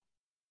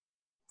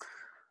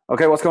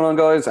Okay, what's going on,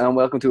 guys? And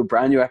welcome to a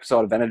brand new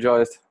episode of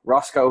Energized.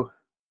 Roscoe,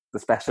 the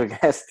special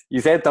guest.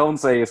 You said don't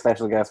say a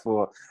special guest,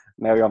 but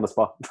now you're on the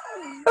spot.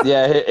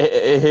 Yeah,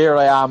 here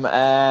I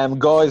am.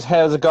 Guys,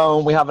 how's it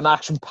going? We have an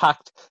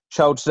action-packed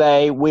show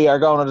today. We are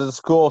going to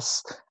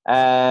discuss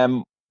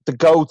the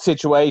GOAT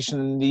situation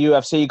in the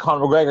UFC.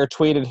 Conor McGregor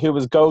tweeted who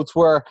his GOATs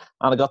were,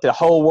 and it got the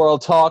whole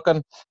world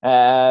talking.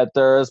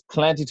 There's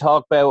plenty to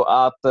talk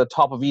about at the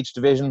top of each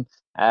division.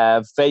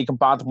 Vacant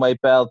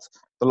bantamweight belt,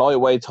 the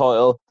lightweight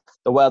title,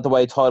 the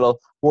welterweight title.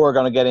 We're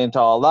going to get into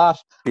all that.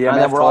 BMF And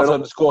then we're title. also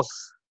going to discuss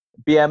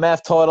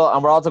BMF title,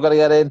 and we're also going to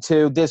get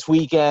into this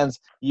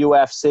weekend's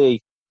UFC.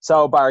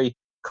 So, Barry,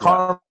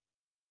 Conor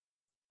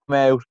came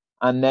out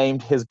and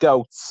named his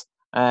GOATs.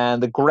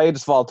 And the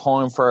greatest of all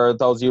time, for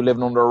those of you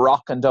living under a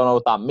rock and don't know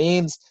what that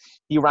means,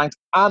 he ranked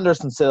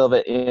Anderson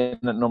Silva in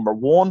at number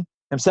one.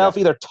 Himself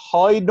either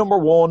tied number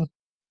one,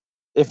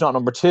 if not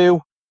number two.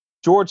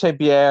 George St.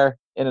 Pierre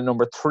in at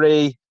number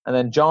three. And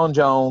then John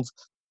Jones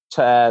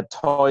tied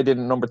in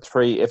at number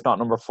three, if not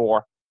number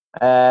four.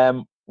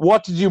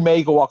 What did you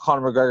make of what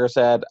Conor McGregor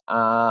said,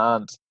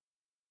 and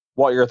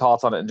what are your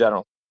thoughts on it in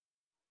general?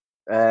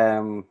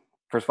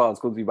 First of all,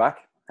 it's good to be back.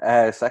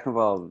 Second of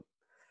all,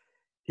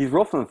 he's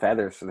ruffling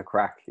feathers for the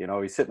crack. You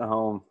know, he's sitting at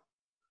home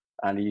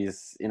and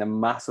he's in a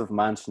massive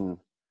mansion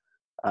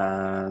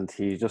and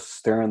he's just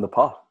stirring the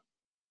pot.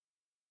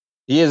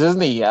 He is,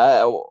 isn't he?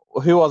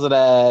 Who was it?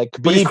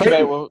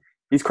 Khabib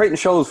he's creating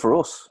shows for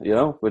us, you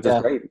know, which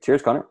is great.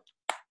 Cheers, Conor.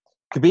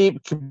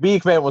 Khabib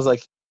came out was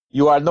like,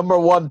 "You are number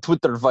one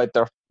Twitter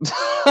fighter,"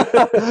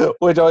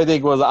 which I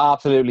think was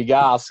absolutely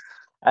gas.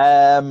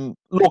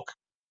 Look,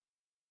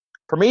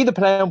 for me, the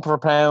pound for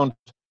pound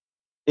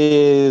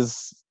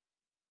is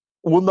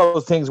one of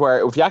those things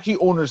where if you actually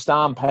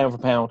understand pound for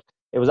pound,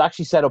 it was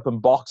actually set up in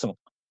boxing,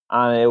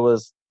 and it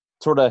was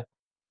sort of,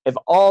 if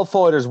all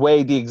fighters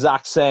weighed the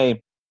exact same,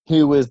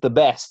 who is the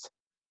best?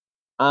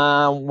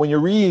 And when you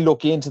really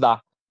look into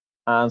that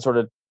and sort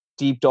of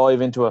deep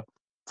dive into it,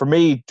 for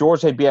me,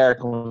 George St. Pierre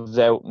comes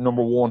out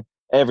number one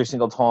every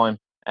single time.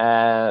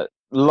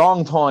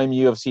 Long time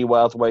UFC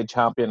welterweight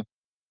champion,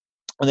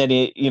 and then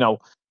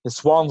his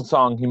swan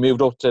song, he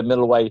moved up to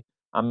middleweight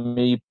and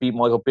beat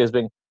Michael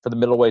Bisping for the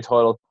middleweight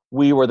title.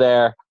 We were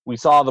there. We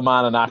saw the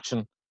man in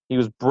action. He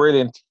was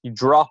brilliant. He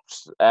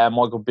dropped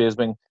Michael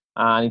Bisping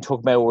and he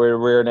took him out with a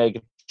rear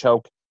naked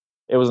choke.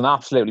 It was an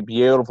absolutely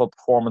beautiful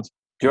performance.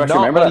 Do you actually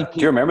remember that? Do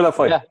you remember that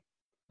fight?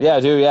 Yeah, I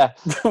do, yeah.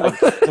 Like,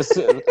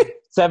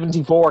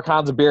 74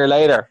 cans of beer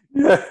later.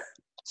 Yeah.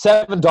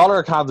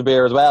 $7 cans of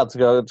beer as well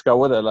to go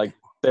with it. Like,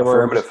 they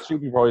were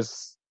stupid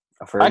price.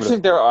 I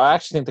actually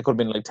think they could have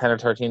been like $10 or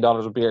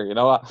 $13 a beer. You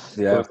know what?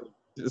 Yeah.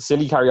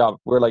 Silly carry on.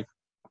 We're like,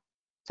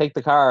 take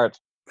the card.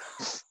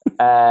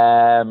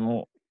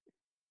 But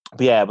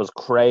yeah, it was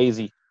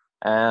crazy.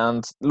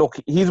 And look,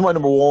 he's my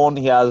number one.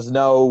 He has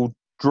no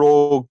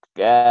failed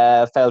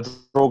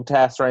drug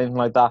test or anything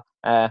like that.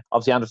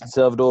 Obviously, Anderson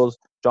Silva does.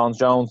 John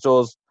Jones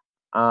does.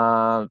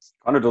 And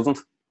Conor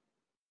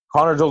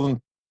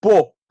doesn't.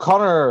 But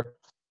Conor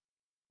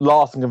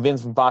lost in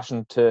convincing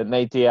fashion to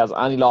Nate Diaz,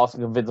 and he lost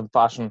in convincing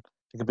fashion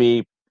to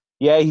Khabib.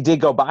 Yeah, he did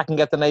go back and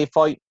get the Nate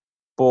fight,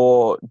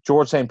 but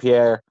George St.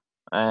 Pierre,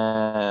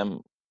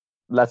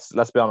 let's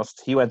be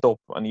honest, he went up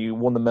and he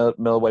won the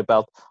middleweight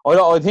belt.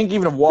 I think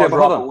even if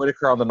Robert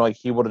Whittaker on the night,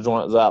 he would have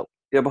done it as well.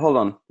 Yeah, but hold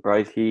on,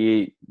 right?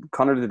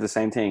 Conor did the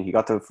same thing. He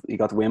got the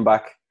win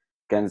back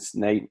against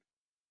Nate,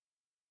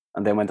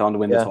 and then went on to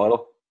win the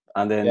title.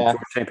 And then George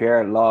St.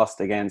 Pierre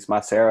lost against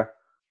Matt Serra,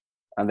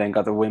 and then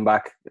got the win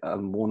back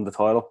and won the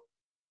title.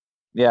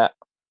 Yeah,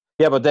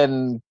 but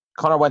then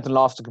Conor went and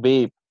lost to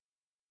Khabib.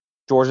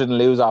 George didn't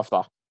lose after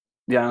that.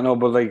 Yeah, I know,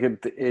 but like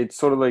it's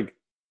sort of like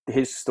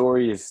his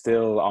story is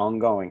still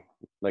ongoing.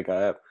 Like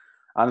it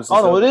is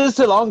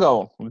still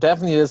ongoing.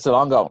 Definitely is still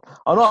ongoing.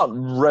 I'm not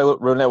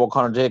ruling out what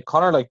Conor did.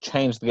 Conor like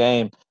changed the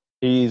game.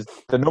 He's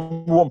the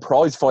number one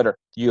prize fighter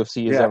the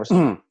UFC has ever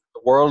seen.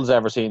 The world's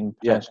ever seen,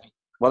 potentially. Yeah.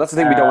 Well, that's the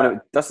thing we don't want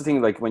to. That's the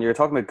thing. Like when you're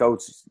talking about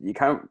GOATs, you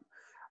can't.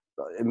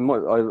 I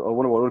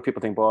wonder what other people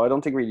think, but I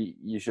don't think really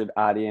you should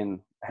add in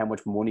how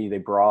much money they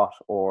brought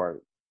or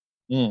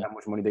how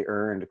much money they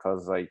earned,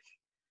 because like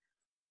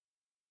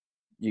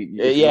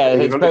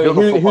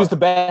who's the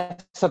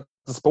best at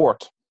the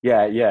sport?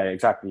 Yeah,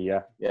 exactly.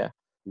 Yeah.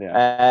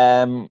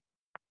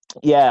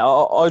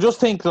 I just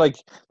think I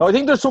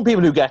think there's some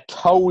people who get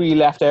totally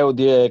left out of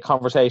the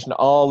conversation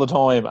all the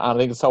time, and I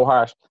think it's so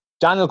harsh.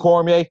 Daniel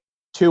Cormier,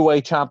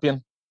 two-weight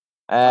champion.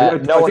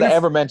 No one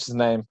ever mentions his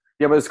name.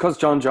 Yeah, but it's because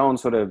John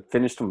Jones sort of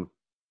finished him.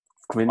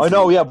 I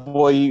know, yeah,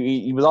 but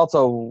he was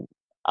also,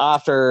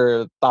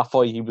 after that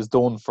fight, he was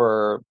done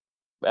for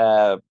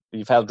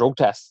he failed drug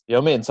tests. You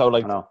know what I mean? So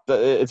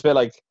it's a bit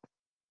like,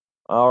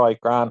 all right,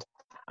 grand.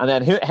 And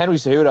then Henry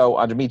Cejudo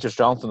and Demetrius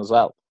Johnson as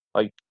well.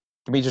 Like,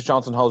 Demetrius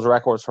Johnson holds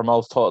records for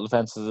most title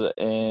defenses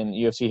in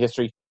UFC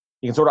history.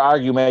 You can sort of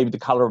argue maybe the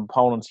caliber of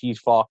opponents he's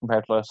fought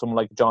compared to someone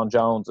like John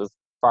Jones is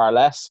far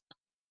less.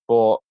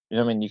 But, you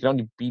know what I mean? You can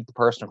only beat the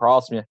person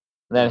across from you.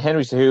 And then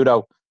Henry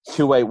Cejudo,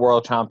 two-weight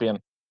world champion.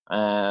 You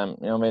know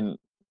what I mean?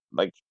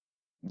 Like,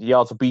 he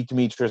also beat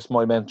Demetrius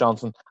Moyman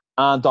Johnson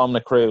and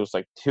Dominic Cruz.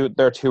 Like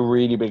they're two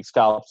really big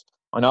scalps.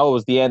 I know it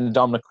was the end of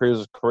Dominic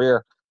Cruz's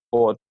career,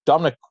 but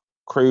Dominic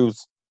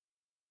Cruz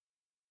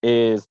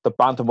is the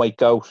bantamweight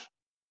GOAT,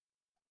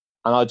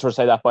 and I'd sort of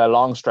say that by a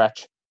long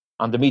stretch.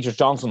 And Demetrius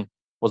Johnson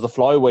was the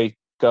flyweight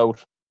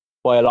GOAT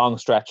by a long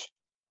stretch,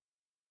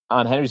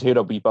 and Henry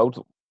Cejudo beat both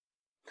of them.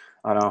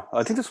 I know.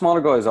 I think the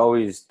smaller guys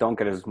always don't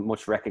get as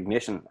much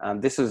recognition,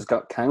 and this is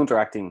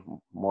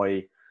counteracting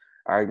my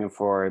argument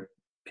for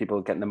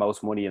people getting the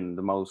most money and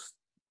the most,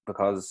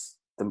 because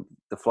the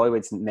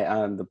flyweights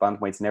and the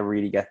bantamweights never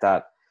really get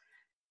that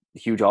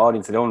huge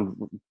audience. They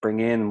don't bring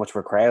in much of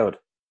a crowd.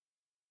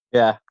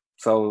 Yeah.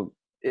 So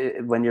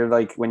when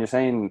you're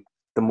saying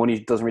the money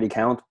doesn't really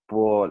count,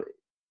 but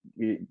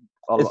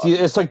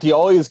it's like the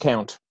eyes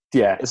count.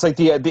 Yeah. It's like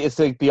the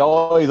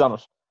eyes on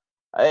it.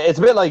 It's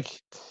a bit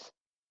like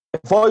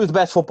if I was the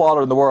best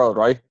footballer in the world,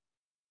 right?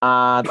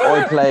 And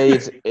I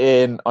played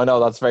in, I know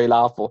that's very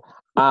laughable,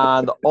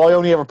 and I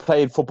only ever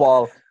played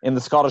football in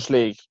the Scottish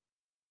League.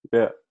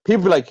 Yeah.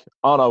 People be like,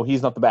 oh no,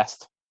 he's not the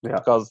best. Yeah.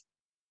 Because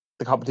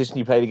the competition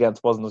he played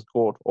against wasn't as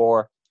good.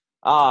 Or,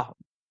 I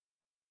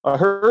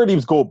heard he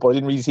was good, but I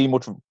didn't really see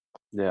much of him.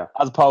 Yeah.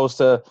 As opposed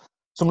to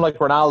someone like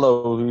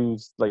Ronaldo,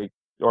 who's like,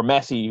 or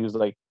Messi, who's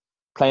like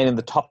playing in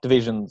the top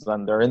divisions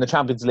and they're in the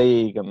Champions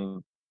League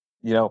and,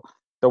 you know,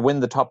 they're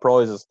winning the top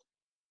prizes.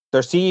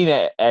 They're seeing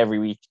it every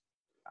week.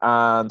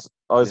 And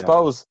I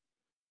suppose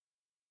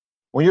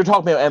when you're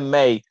talking about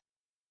MMA,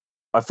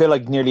 I feel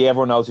like nearly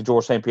everyone knows who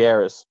George St.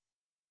 Pierre is.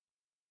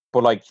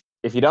 But like,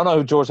 if you don't know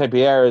who George St.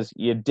 Pierre is,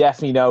 you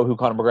definitely know who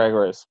Conor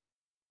McGregor is.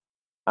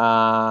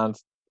 And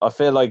I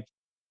feel like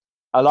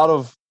a lot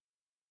of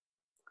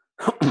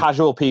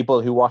casual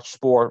people who watch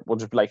sport will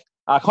just be like,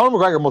 Conor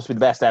McGregor must be the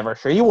best ever.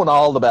 Sure, he won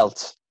all the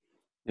belts.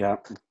 Yeah.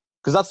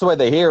 Because that's the way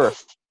they hear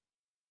it.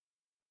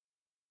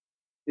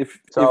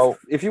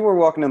 If you were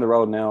walking down the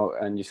road now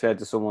and you said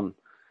to someone,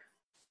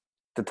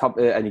 the top,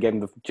 and you gave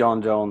them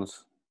John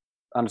Jones,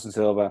 Anderson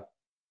Silva,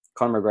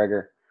 Conor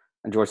McGregor,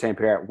 and George St.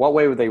 Pierre, what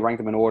way would they rank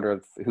them in order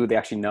of who they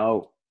actually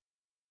know?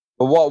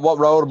 But what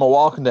road am I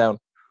walking down?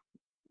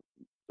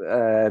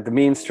 The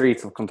mean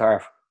streets of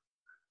Clontarf.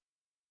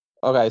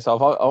 Okay,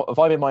 so if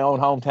I'm in my own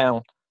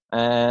hometown,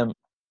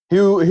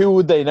 who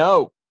would they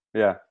know?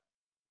 Yeah.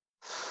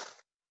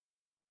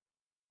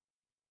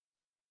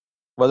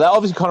 Well,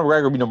 obviously Conor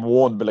McGregor would be number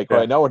one, but like,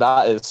 I know what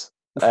that is.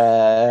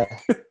 Am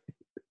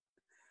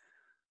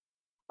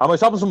I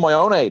stopping from my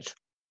own age?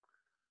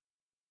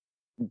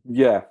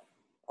 Yeah,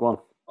 go on.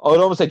 I would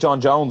almost say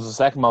John Jones is the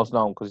second most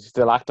known because he's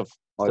still active.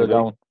 I'd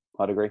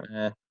agree.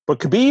 But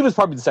Khabib is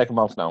probably the second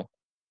most known.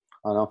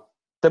 I know.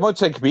 They might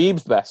say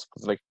Khabib's the best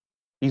because like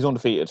he's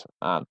undefeated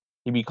and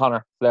he beat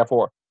Conor.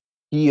 Therefore,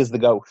 he is the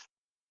GOAT.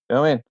 You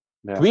know what I mean?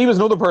 Yeah. Khabib is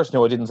another person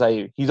who I didn't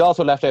say. He's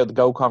also left out of the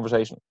GOAT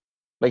conversation.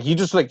 Like, he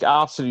just like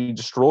absolutely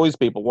destroys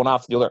people one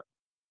after the other.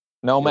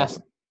 No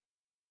messing.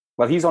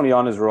 Well, he's only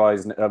on his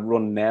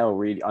run now,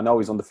 really. I know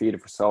he's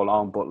undefeated for so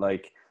long, but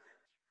like...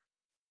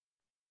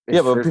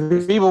 Yeah, but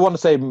people want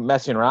to say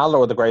Messi and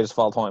Ronaldo are the greatest of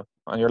all time.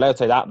 And you're allowed to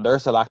say that, and they're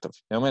still active.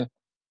 You know what I mean?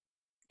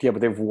 Yeah,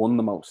 but they've won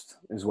the most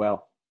as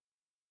well.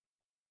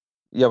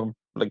 Yeah,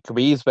 like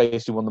Khabib's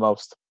basically won the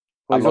most.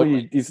 Well,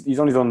 he's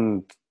only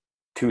done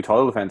 2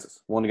 title defenses.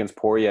 One against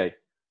Poirier.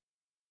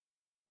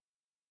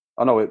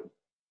 Oh, no,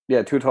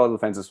 2 title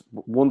defenses.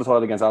 Won the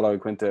title against Al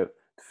Iaquinta,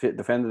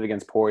 defended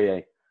against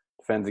Poirier,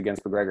 defended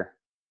against McGregor.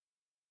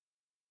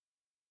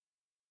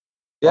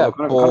 Yeah,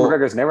 Conor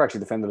McGregor's never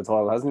actually defended a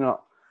title, hasn't he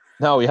not?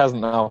 No, he hasn't,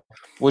 no.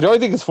 Which I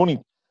think is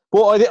funny.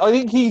 But I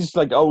think he's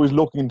like always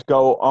looking to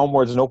go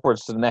onwards and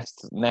upwards to the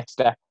next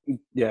step.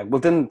 Yeah,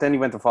 well then he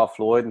went to fought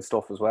Floyd and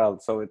stuff as well.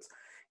 So it's,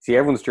 see,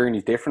 everyone's journey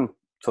is different.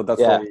 So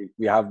that's why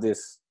we have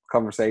this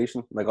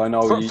conversation. Like, I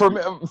know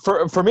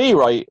for me,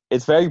 right,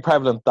 it's very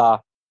prevalent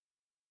that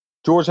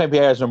George St.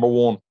 Pierre is number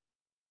one,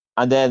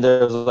 and then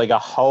there's like a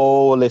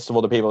whole list of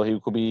other people who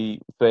could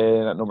be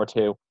playing at number 2.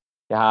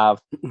 You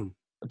have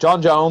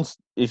John Jones.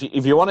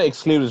 If you want to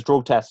exclude his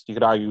drug tests, you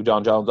could argue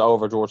John Jones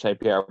over George St.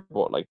 Pierre.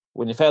 But like,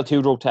 when you fail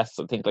 2 drug tests,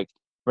 I think like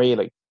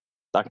really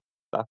that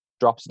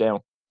drops you down.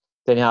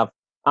 Then you have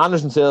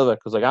Anderson Silva,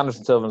 because like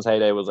Anderson Silva in his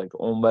heyday was like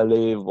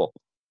unbelievable.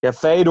 You have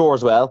Fedor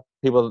as well.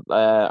 People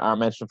are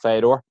mentioning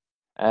Fedor.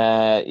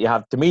 You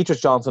have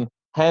Demetrius Johnson,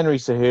 Henry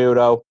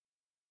Cejudo.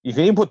 You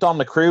can even put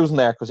Dominic Cruz in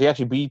there because he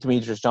actually beat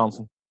Demetrius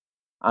Johnson.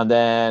 And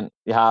then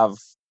you have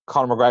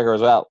Conor McGregor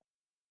as well.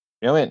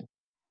 You know what I mean?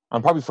 I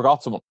probably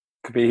forgot someone.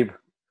 Khabib.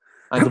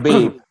 And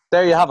Khabib.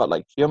 There you have it.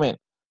 Like, you know what I mean?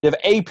 You have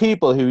 8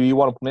 people who you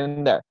want to put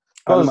in there.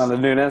 Amanda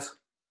Nunes.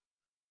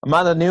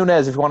 Amanda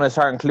Nunes, if you want to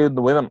start including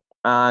the women.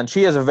 And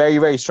she has a very,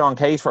 very strong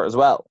case for it as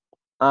well.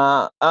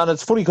 And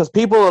it's funny because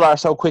people are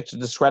so quick to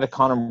discredit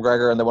Conor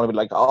McGregor and they want to be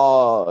like,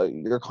 oh,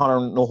 you're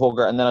Conor no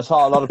hugger. And then I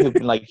saw a lot of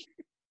people like...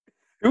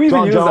 Who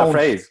even used that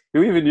phrase?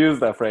 Who even used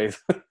that phrase?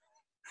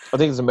 I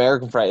think it's an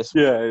American phrase.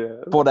 Yeah.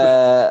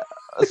 But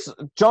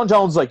John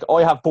Jones, like,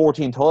 I have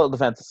 14 title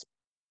defenses.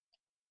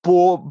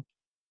 But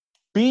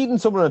beating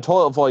someone in a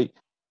title fight,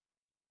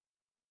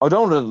 I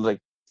don't know,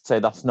 like, say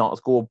that's not as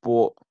good,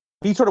 but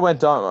he sort of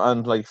went on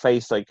and like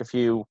faced like a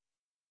few,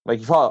 like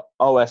he fought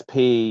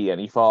OSP and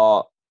he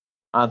fought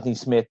Anthony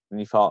Smith and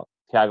he fought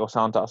Thiago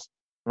Santos.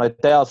 And like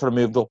they all sort of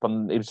moved up,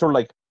 and he was sort of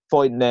like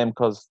fighting them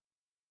because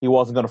he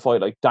wasn't going to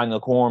fight like Daniel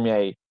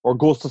Cormier or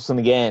Gustafsson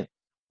again.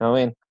 You know what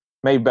I mean?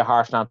 Maybe a bit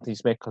harsh on Anthony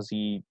Smith because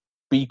he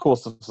beat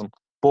Gustafsson.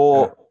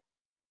 But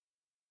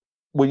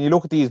when you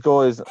look at these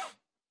guys,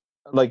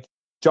 like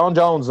John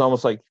Jones is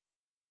almost like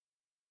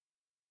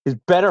his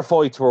better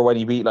fights were when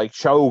he beat like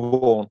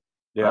Shogun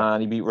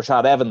and he beat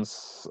Rashad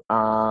Evans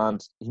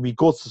and he beat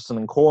Gustafsson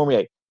and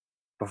Cormier.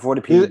 Before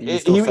the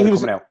PED stuff started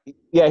coming out.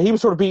 Yeah, he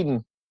was sort of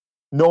beating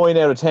 9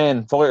 out of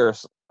 10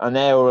 fighters, and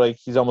now like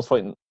he's almost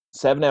fighting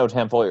 7 out of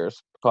 10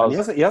 fighters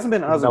because he hasn't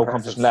been as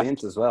impressive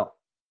since as well.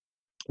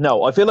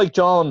 No, I feel like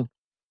John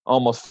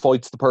almost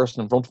fights the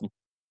person in front of him,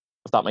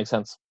 if that makes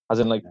sense. As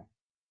in, like,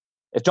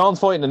 if John's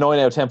fighting a 9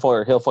 out of 10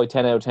 fighter, he'll fight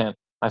 10 out of 10. And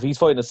if he's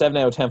fighting a 7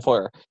 out of 10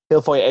 fighter,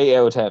 he'll fight 8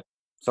 out of 10.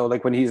 So,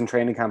 like, when he's in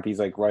training camp, he's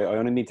like, right, I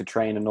only need to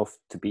train enough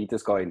to beat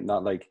this guy,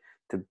 not like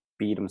to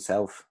beat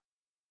himself.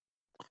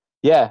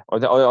 Yeah,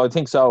 I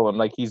think so. And,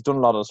 like, he's done a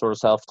lot of sort of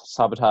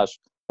self-sabotage.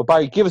 But,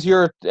 Barry, give us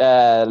your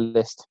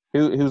list.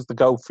 Who's the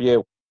GOAT for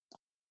you?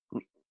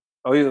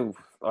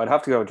 I'd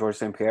have to go with George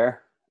St.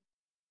 Pierre.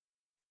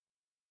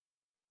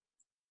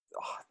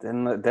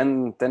 Then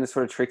it's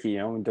sort of tricky, you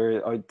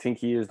know. I think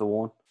he is the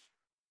one.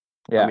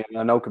 Yeah. I mean,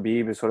 I know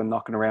Khabib is sort of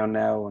knocking around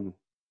now and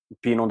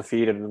being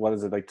undefeated. And what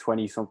is it, like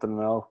 20 something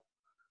now?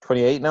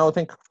 28 now, I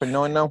think.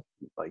 29 now.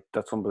 Like,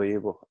 that's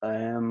unbelievable.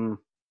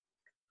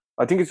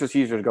 I think it's just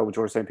easier to go with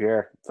George St.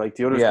 Pierre. It's like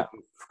the others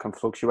can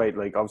fluctuate.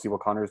 Like, obviously,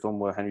 what Conor's done,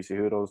 what Henry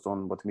Cejudo's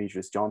done, what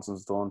Demetrius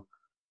Johnson's done,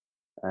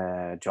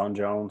 John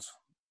Jones.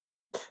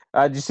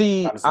 Do you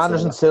see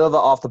Anderson Silva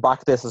off the back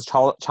of this has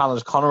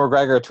challenged Conor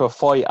McGregor to a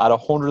fight at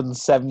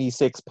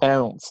 176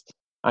 pounds?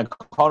 And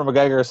Conor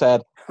McGregor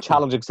said,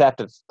 challenge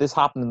accepted. This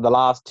happened in the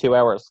last 2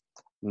 hours.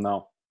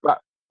 No.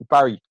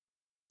 Barry,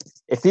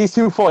 if these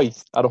two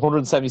fight at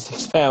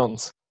 176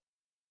 pounds,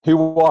 who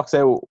walks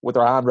out with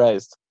their hand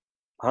raised?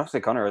 I have to say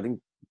Conor. I think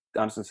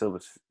Anderson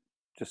Silva's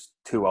just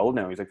too old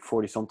now. He's like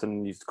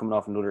 40-something. He's coming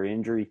off another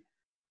injury.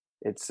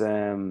 It's...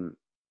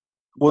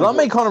 Will that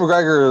make Conor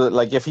McGregor,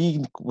 like, if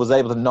he was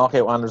able to knock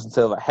out Anderson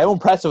Silva, how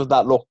impressive would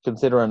that look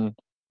considering, you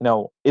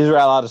know,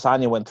 Israel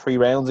Adesanya went 3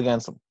 rounds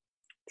against him?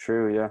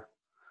 True, yeah.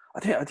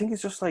 I think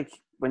it's just like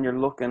when you're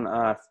looking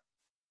at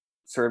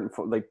certain,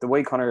 like the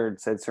way Conor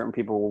said certain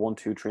people were 1,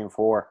 2, 3, and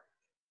 4.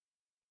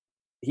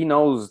 He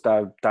knows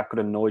that could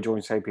annoy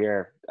George St.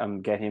 Pierre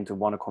and get him to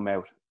want to come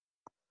out.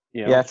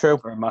 You know, yeah, true.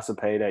 For a massive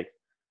payday.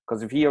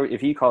 Because if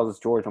he calls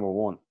George number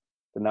 1,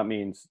 then that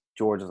means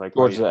George is like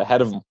George is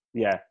ahead of him.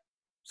 Yeah.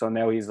 So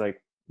now he's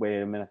like, wait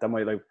a minute, that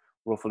might like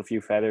ruffle a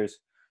few feathers.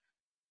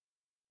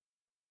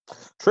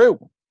 True.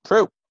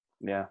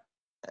 Yeah.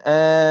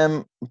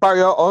 Barry,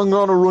 I'm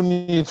going to run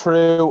you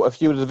through a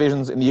few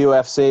divisions in the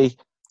UFC.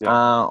 Yeah.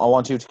 I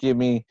want you to give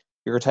me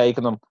your take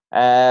on them.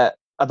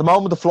 At the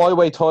moment, the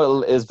flyweight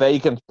title is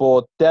vacant,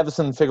 but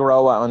Deiveson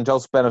Figueroa and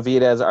Joseph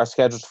Benavidez are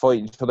scheduled to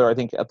fight each other, I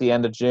think, at the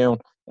end of June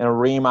in a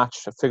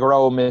rematch.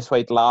 Figueroa missed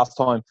weight last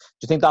time.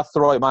 Do you think that's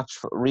the right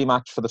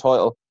rematch for the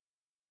title?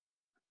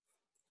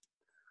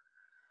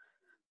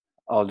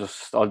 I'll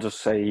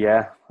just say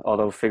yeah.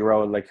 Although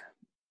Figueroa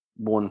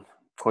won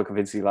quite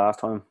convincingly last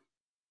time.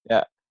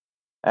 Yeah.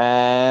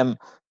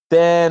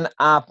 Then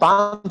at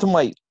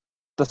bantamweight,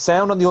 the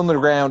sound on the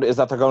underground is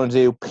that they're going to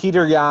do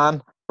Peter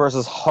Yan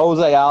versus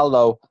Jose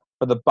Aldo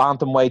for the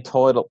bantamweight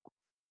title.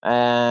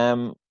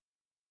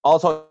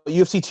 Also,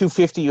 UFC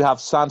 250, you have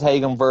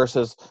Sandhagen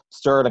versus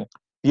Sterling.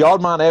 The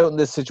odd man out in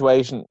this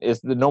situation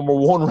is the number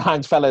 1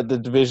 ranked fella in the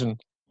division,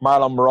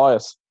 Marlon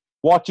Moraes.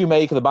 What do you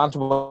make of the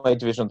bantamweight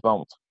division at the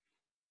moment?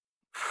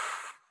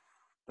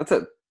 That's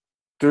it.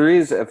 There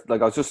is, I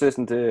was just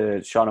listening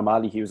to Sean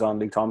O'Malley. He was on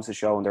Luke Thomas's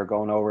show, and they're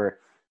going over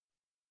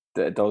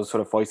those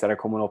sort of fights that are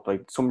coming up,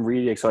 like some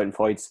really exciting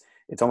fights.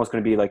 It's almost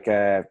going to be like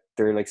they're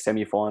like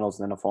semi-finals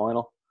and then a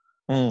final.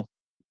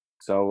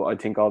 So I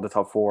think all the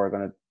top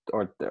 4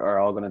 are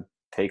all going to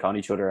take on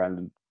each other.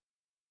 And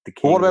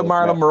what about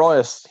Marlon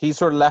Moraes? He's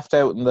sort of left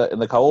out in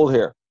the cold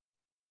here.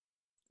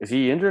 Is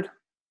he injured?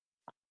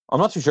 I'm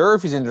not too sure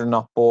if he's injured or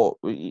not, but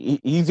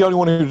he's the only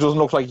one who doesn't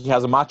look like he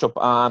has a matchup.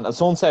 And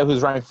Asuncao,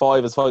 who's ranked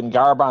 5, is fighting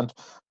Garbrandt,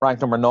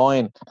 ranked number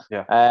 9.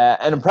 Yeah.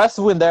 An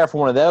impressive win there for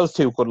one of those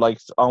two could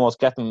almost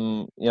get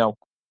them, in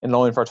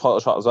line for a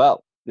title shot as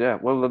well. Yeah.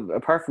 Well,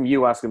 apart from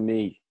you asking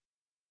me,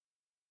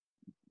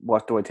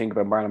 what do I think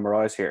about Marlon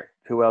Moraes here?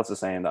 Who else is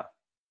saying that?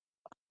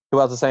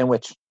 Who else is saying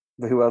which?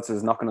 Who else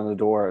is knocking on the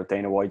door of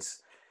Dana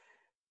White's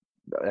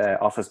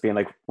office, being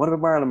like, "What about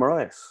Marlon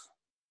Moraes?"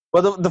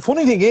 Well, the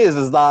funny thing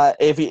is that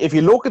if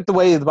you look at the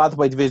way the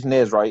bantamweight division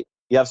is, right,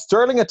 you have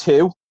Sterling at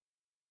 2,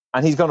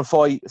 and he's going to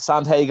fight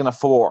Sandhagen at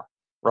 4,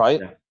 right?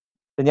 Yeah.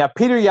 Then you have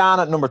Peter Yan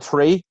at number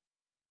 3,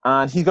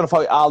 and he's going to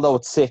fight Aldo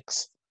at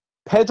 6.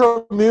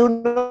 Pedro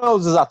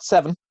Munoz is at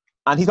 7,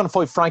 and he's going to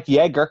fight Frankie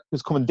Edgar,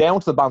 who's coming down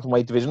to the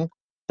bantamweight division.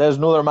 There's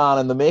another man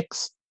in the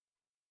mix.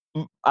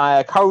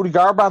 Cody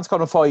Garbrandt's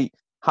going to fight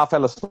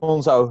Rafael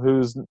Assunção,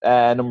 who's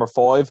number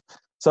 5.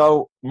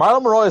 So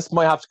Marlon Moraes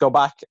might have to go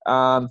back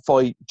and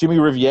fight Jimmy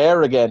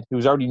Rivera again,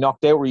 who's already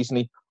knocked out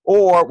recently.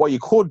 Or what you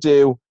could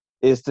do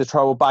is to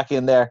throw it back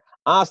in there.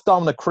 Ask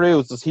Dominic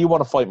Cruz, does he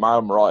want to fight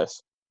Marlon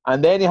Moraes?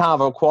 And then you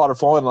have a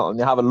quarterfinal and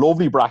you have a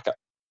lovely bracket.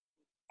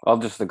 I'll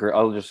just agree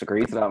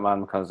to that,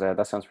 man, because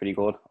that sounds pretty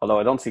good. Although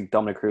I don't see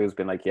Dominic Cruz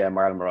being like, yeah,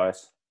 Marlon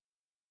Moraes.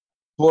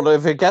 But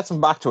if it gets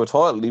him back to a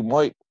title, he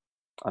might.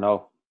 I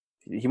know.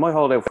 He might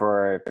hold out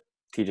for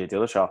TJ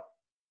Dillashaw.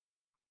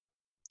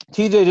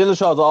 TJ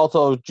Dillashaw is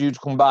also due to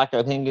come back,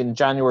 I think, in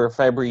January or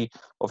February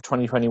of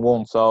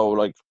 2021. So,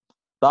 like,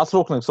 that's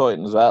looking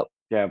exciting as well.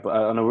 Yeah, but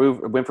on a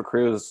win for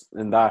Cruz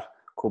in that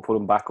could put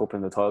him back up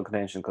in the title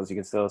contention because you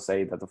can still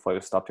say that the fight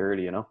was stopped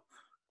early, you know?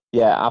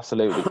 Yeah,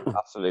 absolutely.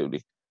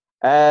 Absolutely.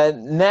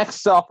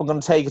 Next up, I'm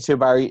going to take it to,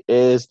 Barry,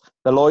 is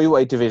the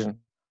lightweight division.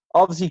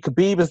 Obviously,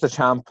 Khabib is the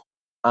champ,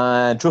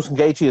 and Justin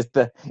Gaethje is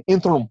the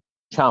interim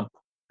champ.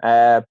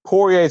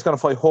 Poirier is going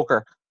to fight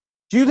Hooker.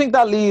 Do you think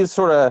that leaves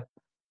sort of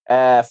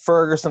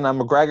Ferguson and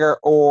McGregor,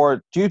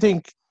 or do you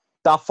think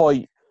that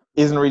fight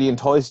isn't really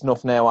enticed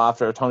enough now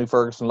after Tony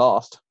Ferguson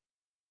lost?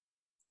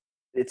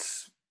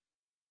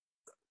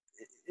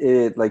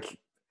 Like,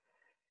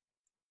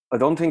 I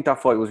don't think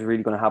that fight was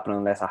really going to happen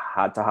unless it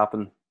had to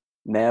happen.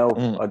 Now,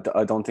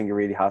 I don't think it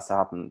really has to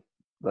happen.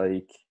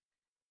 Like,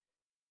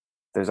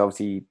 there's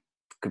obviously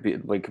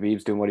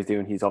Khabib's doing what he's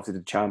doing. He's obviously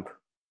the champ.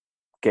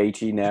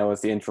 Gaethje now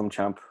is the interim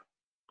champ.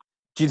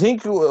 Do you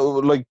think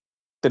like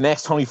the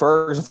next Tony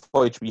Ferguson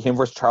fight should be him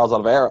versus Charles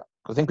Oliveira?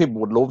 I think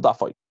people would love that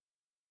fight.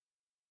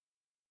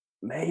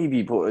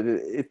 Maybe, but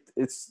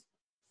it's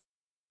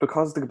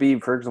because the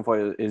Khabib Ferguson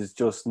fight is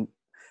just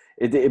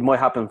it might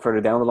happen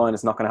further down the line.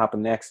 It's not going to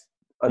happen next.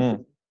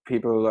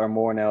 People are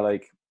more now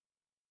like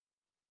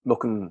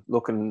looking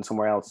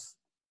somewhere else,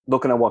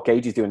 looking at what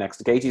Gaethje's doing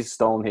next. Gaethje's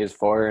stolen his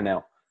fire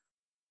now.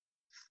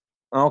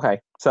 Okay,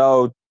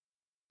 so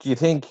do you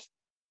think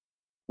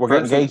we're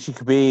getting Gaethje,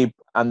 Khabib,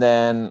 and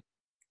then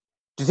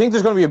do you think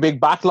there's going to be a big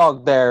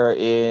backlog there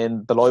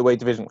in the lightweight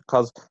division?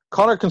 Because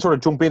Conor can sort of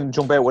jump in and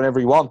jump out whenever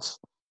he wants.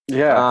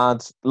 Yeah.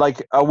 And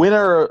like a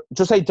winner,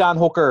 just say Dan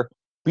Hooker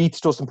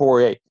beats Dustin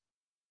Poirier.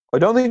 I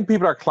don't think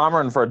people are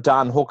clamoring for a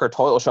Dan Hooker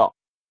title shot.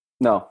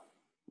 No.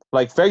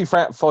 Like very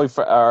fan-friendly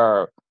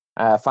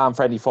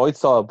fight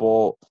style,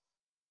 but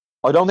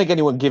I don't think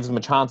anyone gives him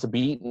a chance of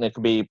beating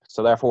Khabib.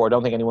 So therefore, I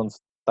don't think anyone's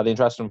that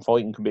interested in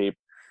fighting Khabib.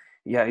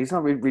 Yeah, he's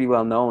not really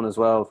well known as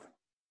well.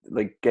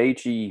 Like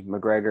Gaethje,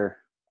 McGregor,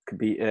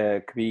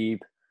 Khabib,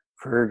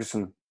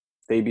 Ferguson,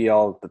 they be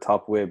all the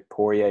top with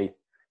Poirier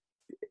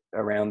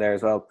around there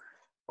as well.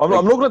 I'm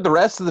looking at the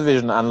rest of the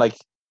division and like,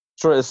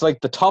 sure, it's like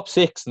the top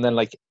 6 and then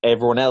like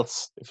everyone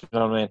else, if you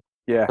know what I mean.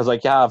 Yeah. Because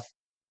like you have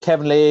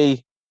Kevin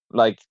Lee,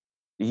 like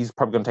he's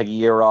probably going to take a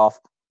year off.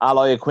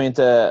 Aloy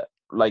Aquinta,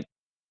 like,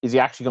 is he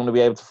actually going to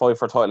be able to fight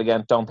for a title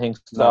again? Don't think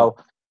so.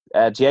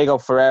 No. Diego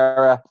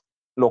Ferreira,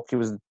 look, he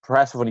was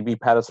impressive when he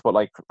beat Pettis, but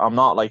like I'm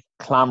not like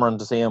clamoring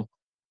to see him.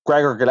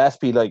 Gregor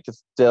Gillespie, like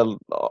it's still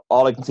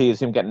all I can see is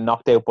him getting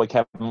knocked out by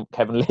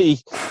Kevin Lee.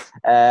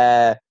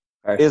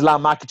 Right.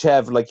 Islam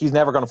Makhachev, like he's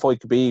never going to fight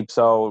Khabib,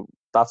 so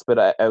that's a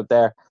bit out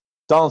there.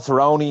 Donald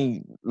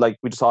Cerrone, like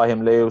we just saw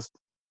him lose.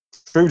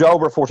 Drew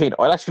Dober 14.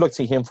 I'd actually like to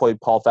see him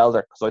fight Paul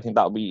Felder because I think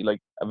that would be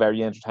like a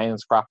very entertaining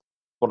scrap.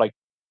 But like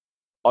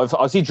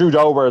I see Drew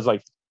Dober as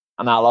like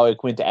an Aloy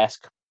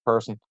Quinta-esque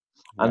person.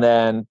 Yeah. And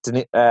then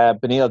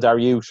Beneil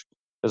Dariush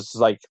is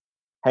like,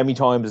 how many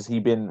times has he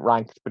been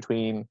ranked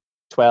between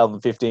 12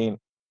 and 15?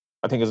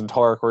 I think his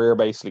entire career,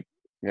 basically.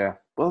 Yeah.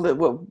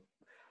 Well,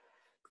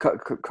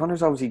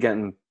 Conor's obviously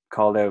getting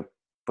called out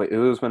by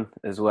Usman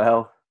as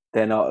well.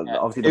 Then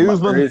obviously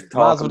Usman,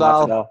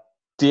 Masvidal,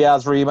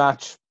 Diaz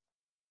rematch,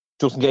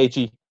 Justin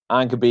Gaethje,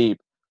 and Khabib.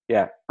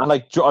 Yeah. And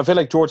like I feel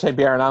like George St.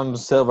 Pierre and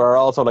Anderson Silva are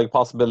also like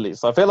possibilities.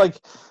 So I feel like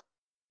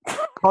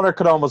Conor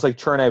could almost like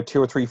churn out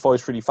 2 or 3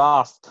 fights really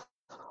fast.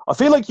 I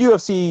feel like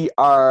UFC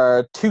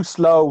are too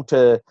slow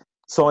to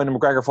sign a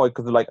McGregor fight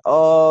because they're like,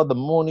 oh, the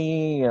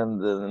money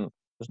and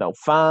there's no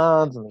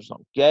fans and there's no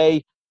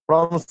gay.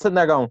 But I'm sitting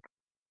there going,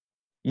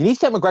 you need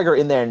to get McGregor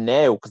in there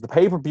now because the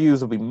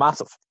pay-per-views will be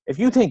massive. If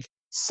you think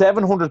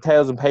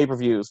 700,000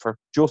 pay-per-views for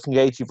Justin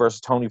Gaethje versus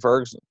Tony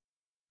Ferguson,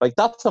 like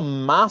that's a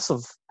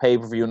massive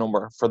pay-per-view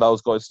number for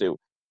those guys to do,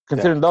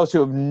 considering those two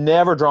have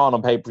never drawn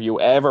on pay-per-view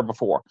ever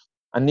before,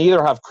 and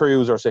neither have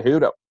Cruz or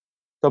Cejudo.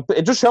 So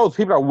it just shows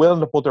people are willing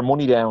to put their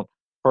money down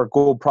for a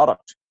good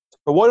product.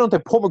 But why don't they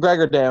put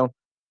McGregor down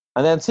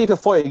and then see if they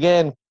fight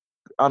again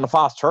on a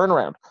fast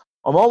turnaround?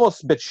 I'm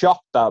almost a bit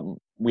shocked that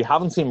we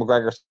haven't seen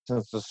McGregor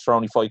since the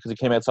Cerrone fight because he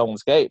came out so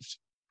unscathed.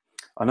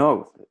 I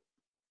know.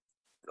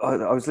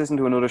 I was listening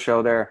to another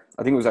show there.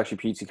 I think it was actually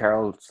Pete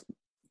Carroll's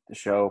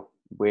show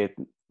with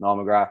Noel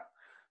McGrath,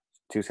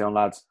 2 sound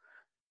lads.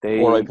 They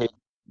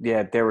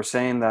were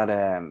saying that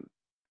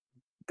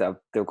that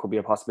there could be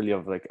a possibility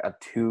of like a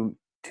 2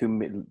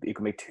 million. You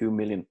could make 2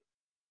 million.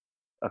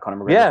 Conor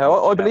McGregor. Yeah,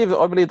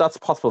 I believe that's a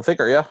possible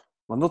figure. Yeah.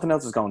 Well, nothing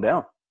else is going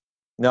down.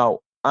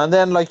 No, And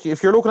then, like,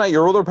 if you're looking at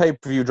your other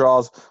pay-per-view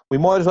draws, we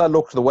might as well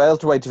look to the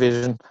welterweight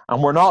division,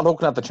 and we're not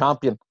looking at the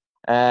champion.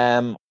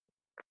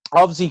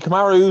 Obviously,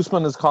 Kamaru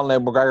Usman is calling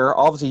out McGregor.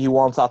 Obviously, he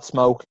wants that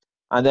smoke.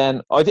 And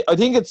then I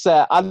think it's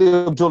Ali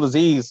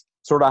Abdulaziz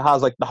sort of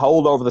has like the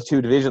hold over the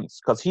two divisions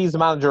because he's the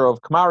manager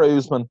of Kamaru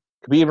Usman,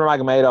 Khabib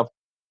Nurmagomedov,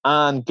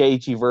 and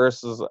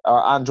Gaethje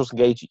and Justin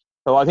Gaethje.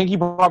 So I think he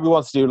probably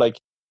wants to do like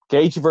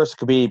Gaethje versus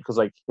Khabib because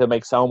like he'll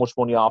make so much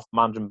money off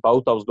managing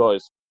both those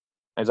guys.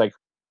 And he's like,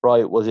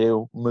 right, we'll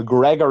do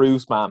McGregor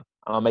Usman, and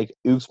I'll make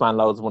Usman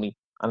loads of money,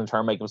 and in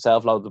turn make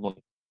himself loads of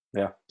money.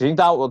 Yeah. Do you think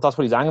that's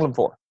what he's angling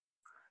for?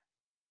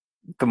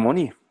 The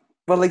money.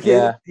 Well, like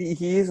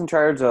he is in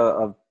charge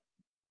of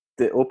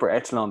the upper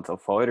echelon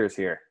of fighters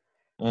here.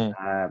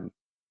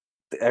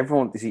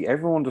 Everyone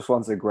just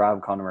wants to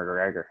grab Conor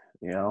McGregor,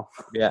 you know?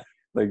 Yeah.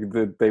 Like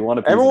they want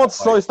to. Everyone wants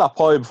to slice that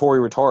pie before he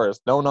retires.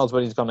 No one knows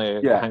when he's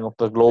going to hang up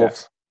the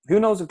gloves. Yeah. Who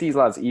knows if these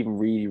lads even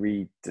really,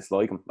 really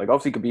dislike him? Like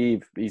obviously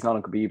Khabib, he's not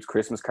on Khabib's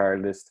Christmas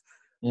card list.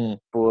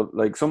 But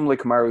like someone like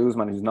Kamaru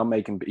Usman,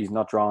 he's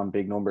not drawing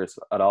big numbers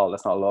at all.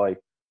 That's not a lie.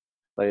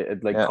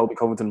 Like Colby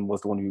Covington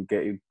was the one who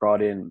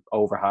brought in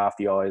over half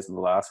the eyes in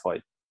the last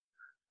fight.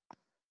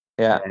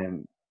 Yeah.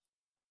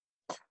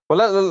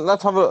 Well,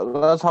 let's have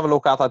a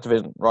look at that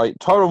division, right?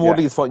 Tyron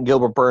Woodley is fighting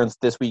Gilbert Burns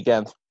this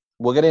weekend.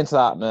 We'll get into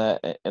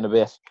that in a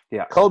bit.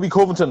 Yeah. Colby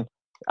Covington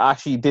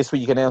actually this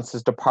week announced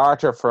his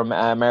departure from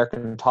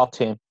American Top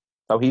Team,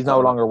 so he's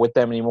no longer with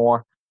them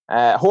anymore.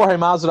 Jorge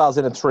Masvidal's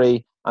in at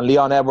 3, and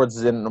Leon Edwards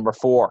is in at number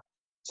 4.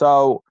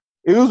 So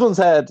Usman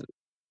said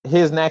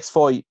his next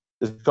fight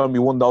is going to be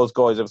one of those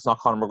guys if it's not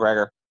Conor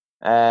McGregor.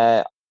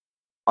 I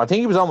think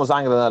he was almost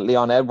angling at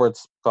Leon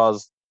Edwards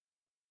because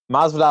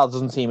Masvidal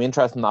doesn't seem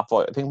interested in that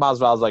fight. I think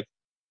Masvidal's like,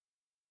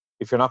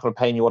 if you're not going to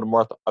pay me what I'm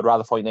worth, I'd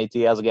rather fight Nate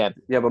Diaz again.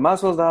 Yeah, but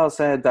Masvidal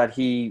said that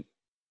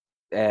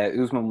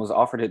Usman was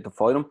offered it to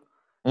fight him,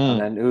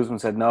 and then Usman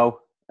said no,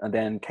 and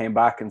then came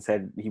back and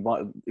said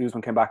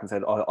Usman came back and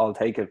said I'll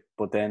take it,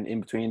 but then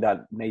in between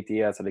that, Nate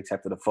Diaz had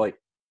accepted a fight.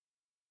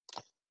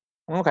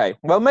 Okay,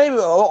 well maybe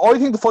I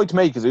think the fight to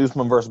make is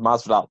Usman versus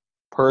Masvidal.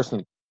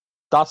 Personally,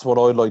 that's what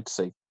I'd like to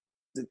see.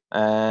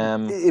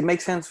 It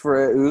makes sense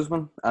for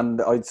Usman,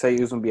 and I'd say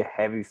Usman would be a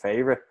heavy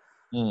favourite.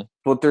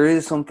 But there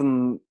is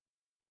something.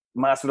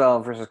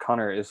 Masvidal versus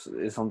Conor is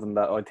something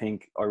that I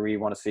think I really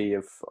want to see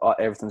if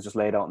everything's just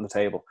laid out on the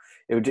table.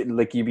 It would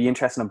you'd be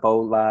interested in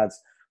both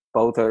lads.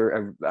 Both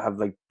have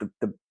like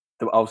the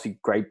obviously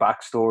great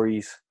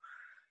backstories.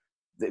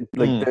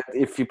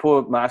 If you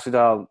put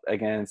Masvidal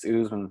against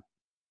Usman,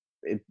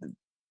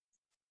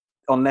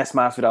 unless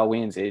Masvidal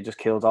wins, it just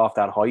kills off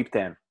that hype.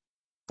 Then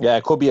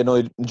it could be a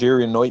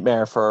Nigerian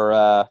nightmare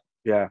for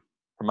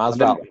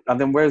Masvidal.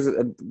 And then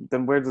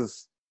where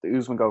does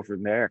Usman go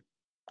from there?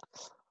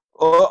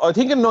 I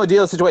think in an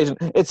ideal situation,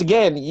 it's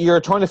again, you're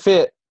trying to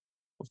fit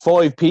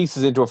 5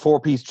 pieces into a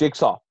 4-piece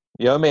jigsaw.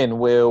 You know what I mean?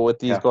 With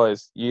these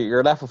guys,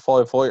 you're left with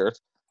 5 fighters.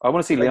 I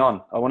want to see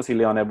Leon. I want to see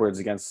Leon Edwards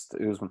against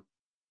Usman.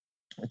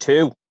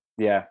 2.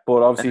 Yeah,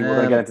 but obviously we're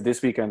going to get into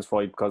this weekend's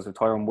fight because if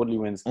Tyron Woodley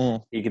wins,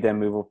 he could then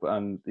move up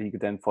and he could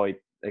then fight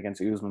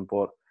against Usman.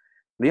 But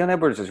Leon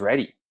Edwards is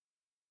ready.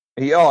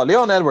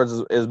 Leon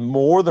Edwards is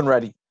more than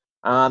ready.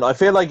 And I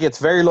feel like it's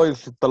very like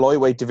the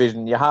lightweight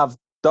division. You have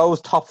those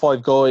top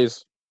 5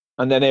 guys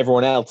and then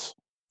everyone else.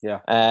 Yeah.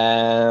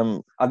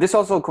 And this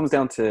also comes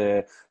down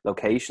to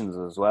locations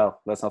as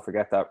well. Let's not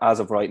forget that as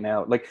of right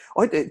now. Like,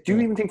 do you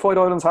even think Fight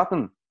Island's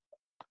happening?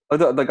 I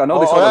know they I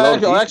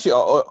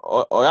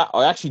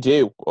actually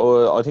do.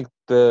 I think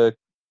the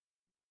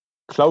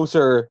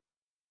closer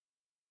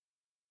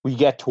we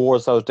get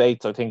towards those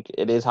dates, I think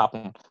it is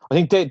happening. I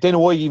think Dana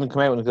White even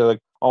come out and they're like,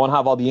 I want to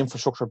have all the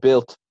infrastructure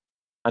built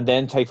and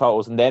then take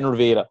photos and then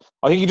reveal it.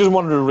 I think he just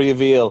wanted to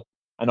reveal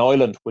an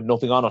island with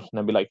nothing on it and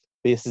then be like,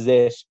 this is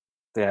it.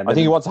 Yeah, I think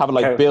he wants to have it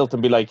like built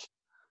and be like,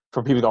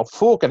 for people to go,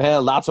 fucking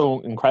hell, that's so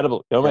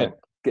incredible. You know what I mean?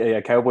 Yeah,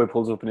 Cowboy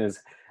pulls up in his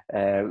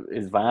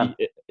van.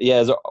 Yeah,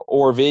 his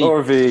RV.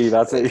 RV,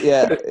 that's it.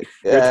 Yeah.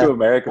 You're too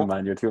American,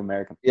 man. You're too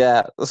American.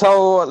 Yeah.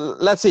 So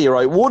let's see,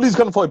 right? Woody's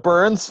going to fight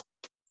Burns.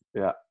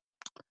 Yeah.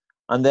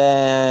 And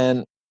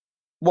then,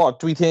 what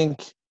do we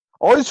think?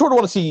 I just sort of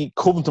want to see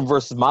Covington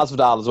versus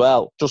Masvidal as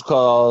well, just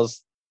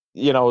because,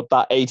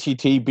 that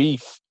ATT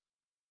beef.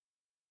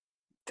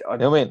 You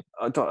know what I mean?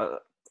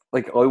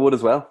 I would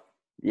as well.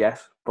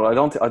 Yes. But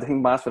I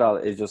think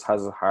Masvidal just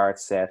has a heart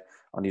set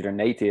on either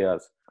Nate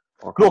Diaz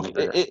or Conor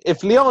McGregor.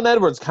 If Leon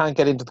Edwards can't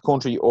get into the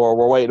country or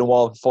we're waiting a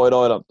while for Fight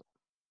Island,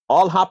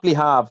 I'll happily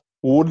have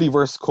Woodley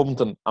versus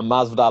Covington and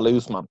Masvidal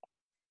Usman.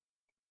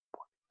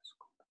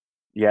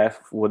 Yeah,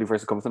 Woodley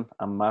versus Covington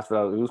and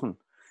Masvidal Usman.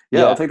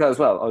 Yeah, I'll take that as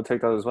well.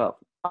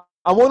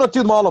 And why not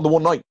do them all on the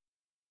one night?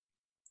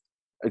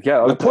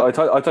 Yeah, I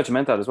thought you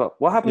meant that as well.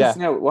 What happens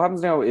now? What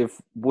happens now if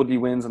Woodley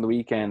wins on the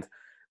weekend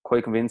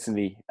quite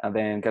convincingly and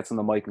then gets on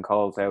the mic and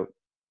calls out?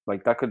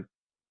 Like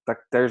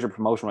there's your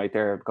promotion right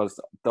there because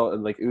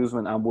like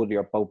Usman and Woodley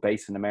are both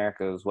based in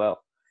America as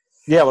well.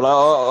 Yeah,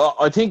 well,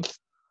 I think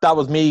that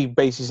was me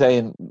basically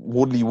saying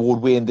Woodley would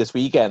win this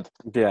weekend.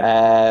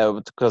 Yeah.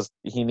 Because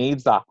he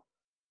needs that.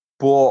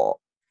 But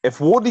if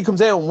Woodley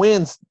comes out and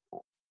wins,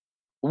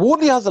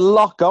 Woodley has a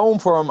lot going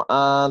for him,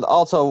 and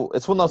also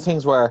it's one of those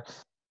things where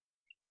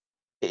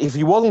if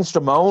he wasn't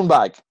Strymone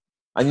bag,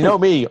 and you know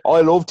me,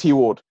 I love T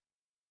Wood,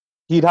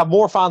 he'd have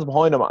more fans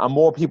behind him and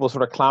more people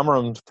sort of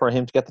clamouring for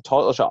him to get the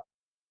title shot.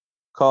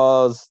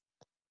 Because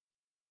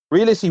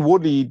realistically,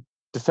 Woodley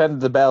defended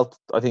the belt,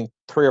 I think,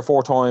 3 or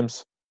 4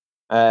 times.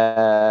 He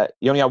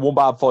only had one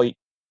bad fight,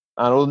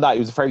 and other than that, he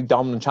was a very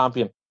dominant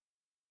champion.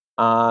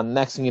 And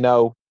next thing you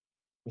know,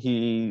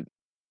 he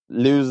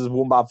loses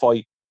one bad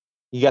fight,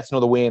 he gets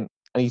another win,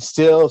 and he's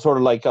still sort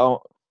of like,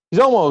 he's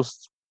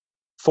almost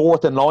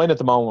 4th in line at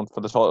the moment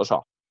for the title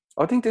shot.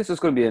 I think this is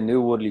going to be a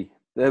new Woodley.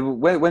 When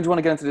do you want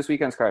to get into this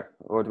weekend's card,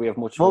 or do we have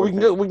much? Well, we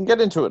can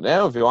get into it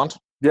now if you want.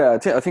 Yeah,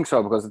 I think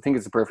so, because I think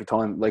it's the perfect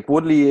time. Like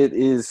Woodley, it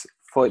is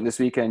fighting this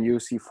weekend,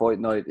 UFC Fight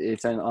Night.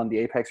 It's on the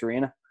Apex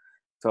Arena,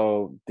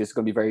 so this is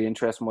going to be very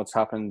interesting. What's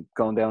happening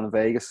going down in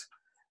Vegas?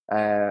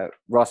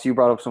 Ross, you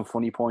brought up some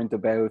funny point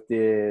about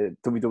the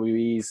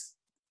WWE's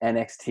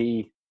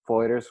NXT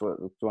fighters. Do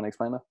you want to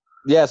explain that?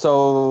 Yeah,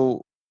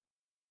 so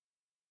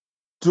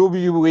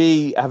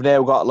WWE have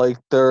now got like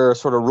their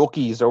sort of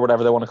rookies or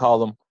whatever they want to call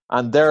them,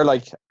 and they're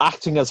like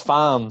acting as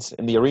fans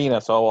in the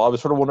arena. So I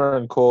was sort of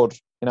wondering, could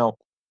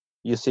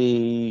you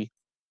see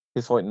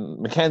he's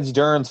fighting Mackenzie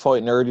Dern's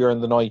fighting earlier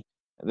in the night,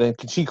 and then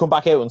can she come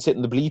back out and sit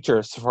in the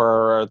bleachers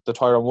for the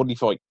Tyron Woodley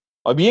fight?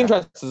 I'd be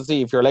interested to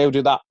see if you're allowed to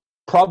do that.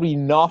 Probably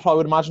not, I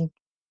would imagine,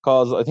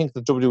 because I think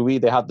the WWE,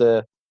 they had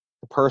the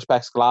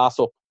Perspex glass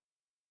up.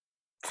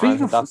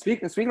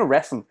 Speaking of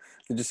wrestling,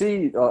 did you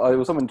see? I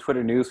was on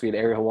Twitter newsfeed.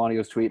 Ariel Helwani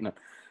was tweeting it,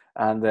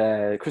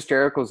 and Chris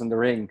Jericho's in the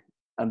ring,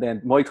 and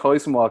then Mike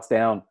Tyson walks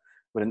down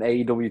with an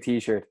AEW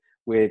T-shirt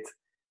with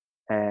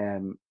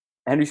Henry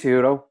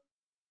Cejudo,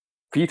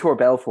 Vitor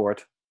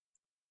Belfort,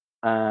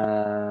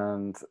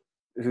 and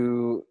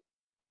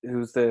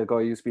who's the guy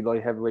who used to be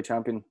light heavyweight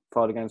champion,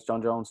 fought against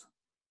John Jones.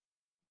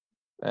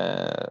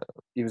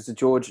 He was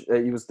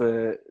he was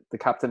the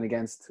captain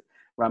against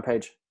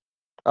Rampage.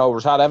 Oh,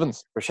 Rashad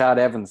Evans. Rashad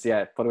Evans,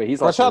 yeah. By the way,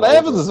 he's Rashad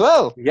Evans as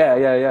well.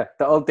 Yeah.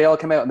 They all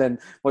came out, and then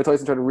Mike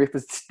Tyson tried to rip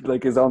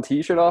his own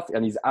T-shirt off,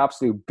 and he's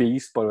absolute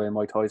beast. By the way,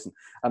 Mike Tyson,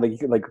 and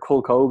like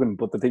Hulk Hogan.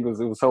 But the thing was,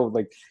 it was so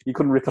like he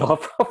couldn't rip it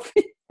off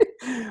properly.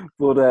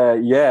 But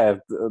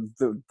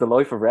the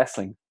life of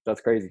wrestling,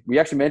 that's crazy. We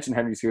actually mentioned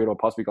Henry Cejudo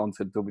possibly going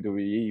to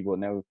WWE, but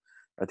now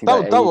I think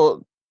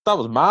that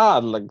was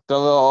mad. Like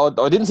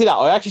I didn't see that.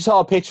 I actually saw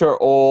a picture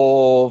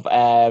of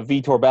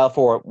Vitor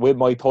Belfort with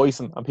Mike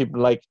Tyson, and people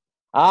were like,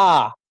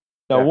 no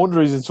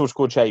wonder he's in such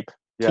good shape.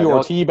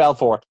 TRT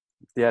Belfort.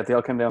 Yeah, they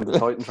all came down to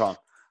Titantron.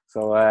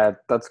 So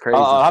that's crazy.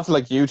 I'll have to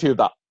YouTube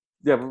that.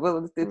 Yeah, but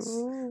well, it's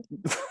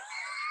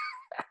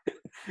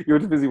you're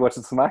too busy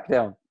watching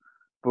SmackDown.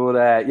 But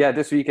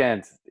this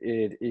weekend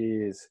it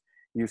is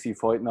UFC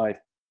Fight Night.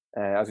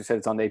 As we said,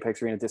 it's on the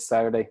Apex Arena this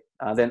Saturday,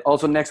 and then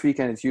also next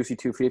weekend it's UFC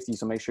 250.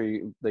 So make sure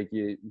you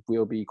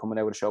will be coming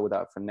out with a show with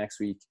that for next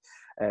week.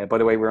 By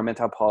the way, we were meant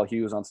to have Paul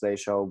Hughes on today's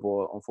show,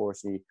 but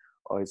unfortunately,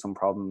 I had some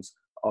problems.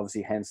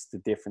 Obviously, hence the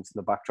difference in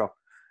the backdrop.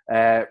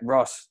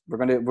 Ross, we're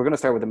gonna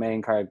start with the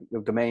main card,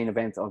 the main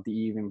event of the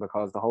evening,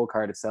 because the whole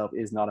card itself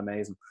is not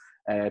amazing.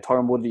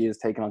 Tyron Woodley is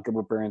taking on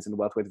Gilbert Burns in the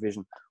welterweight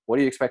division. What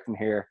are you expecting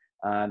here?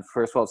 And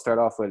first of all, start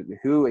off with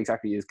who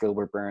exactly is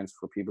Gilbert Burns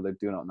for people that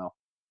do not know.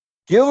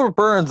 Gilbert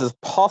Burns is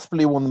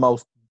possibly one of the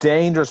most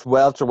dangerous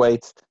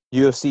welterweights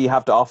UFC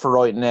have to offer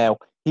right now.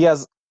 He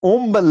has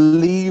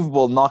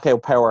unbelievable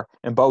knockout power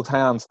in both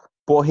hands,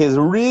 but his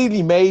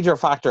really major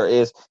factor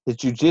is his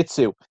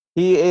jiu-jitsu.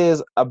 He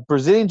is a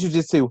Brazilian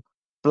jiu-jitsu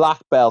black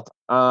belt,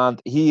 and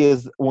he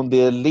is one of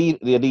the elite.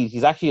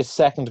 He's actually a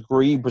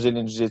second-degree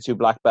Brazilian jiu-jitsu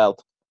black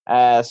belt.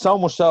 So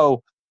much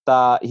so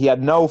that he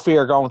had no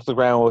fear going to the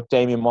ground with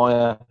Damian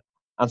Maia,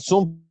 and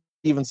some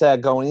even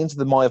said going into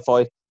the Maia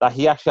fight that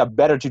he actually had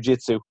better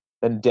jiu-jitsu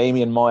than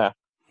Damian Maia.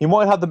 He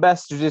might have the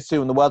best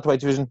jiu-jitsu in the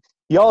welterweight division.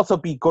 He also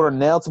beat Gunnar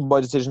Nelson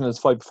by decision in his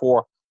fight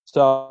before.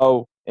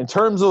 So in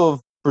terms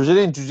of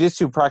Brazilian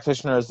jiu-jitsu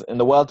practitioners in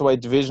the welterweight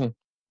division,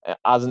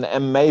 as an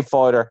MMA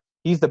fighter,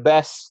 he's the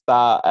best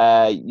that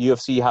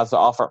UFC has to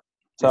offer.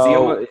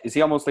 So is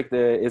he almost like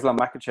the Islam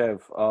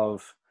Makhachev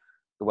of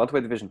the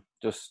welterweight division,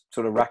 just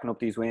sort of racking up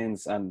these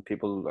wins, and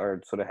people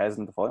are sort of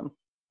hesitant to fight him?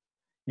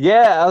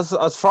 Yeah,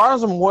 as far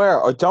as I'm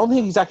aware, I don't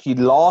think he's actually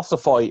lost a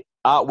fight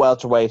at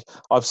welterweight.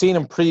 I've seen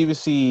him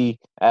previously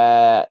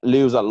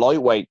lose at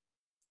lightweight,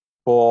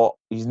 but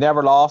he's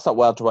never lost at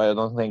welterweight, I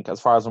don't think, as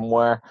far as I'm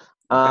aware.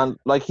 And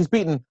like he's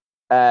beaten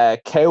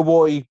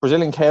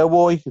Brazilian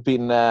Cowboy, he's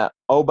beaten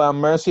Aubin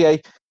Mercier.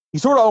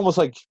 He's sort of almost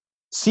like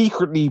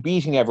secretly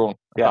beating everyone,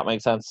 if that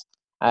makes sense.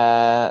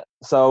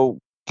 So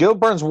Gil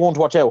Burns one to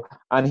watch out,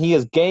 and he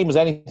is game as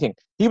anything.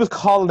 He was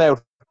calling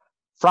out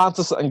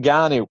Francis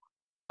Ngannou,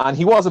 and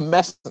he wasn't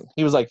messing.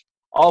 He was like,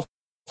 I'll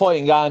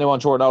fight Ngannou on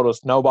short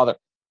notice, no bother.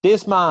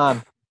 This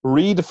man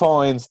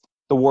redefines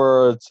the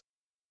words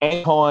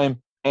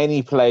anytime,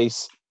 any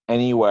place,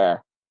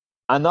 anywhere.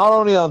 And not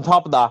only on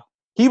top of that,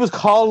 he was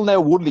calling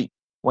out Woodley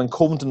when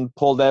Covington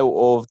pulled out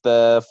of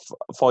the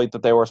fight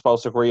that they were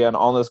supposed to agree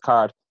on his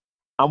card.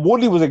 And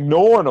Woodley was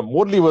ignoring him.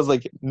 Woodley was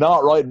like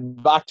not writing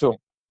back to him.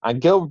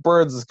 And Gilbert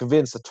Burns is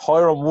convinced that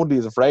Tyron Woodley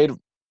is afraid of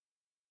him.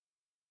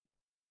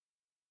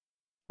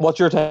 What's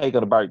your take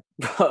on it, Barry?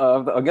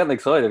 I'm getting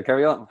excited.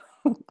 Carry on.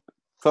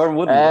 Tyron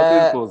Woodley,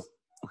 what's his cause?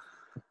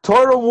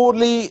 Tyron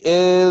Woodley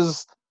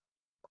is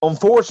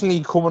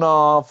unfortunately coming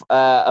off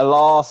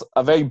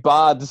a very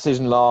bad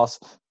decision loss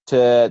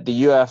to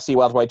the UFC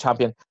welterweight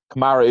champion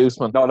Kamaru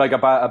Usman. No, like a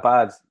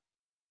bad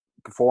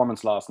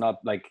performance loss, not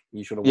like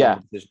he should have won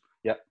the decision.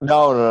 Yeah.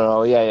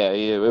 No. Yeah.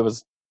 It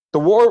was the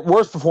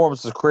worst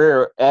performance of his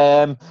career.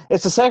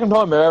 It's the second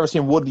time I've ever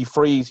seen Woodley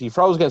freeze. He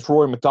froze against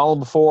Rory McDonald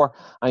before,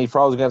 and he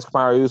froze against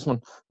Kamaru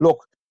Usman.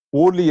 Look,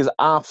 Woodley is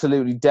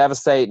absolutely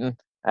devastating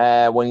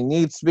when he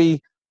needs to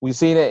be. We've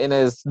seen it in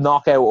his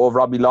knockout of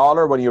Robbie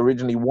Lawler when he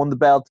originally won the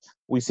belt.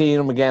 We've seen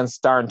him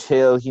against Darren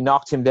Till. He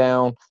knocked him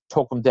down,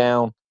 took him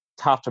down,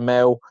 tapped him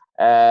out.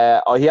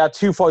 He had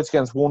 2 fights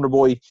against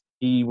Wonderboy.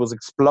 He was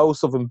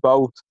explosive in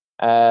both.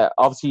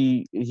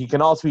 Obviously, he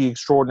can also be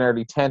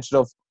extraordinarily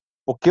tentative.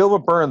 But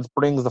Gilbert Burns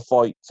brings the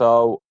fight.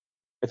 So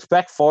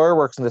expect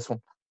fireworks in this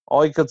one.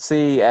 I could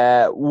see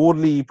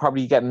Woodley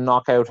probably getting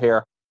knocked out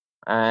here.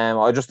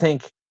 I just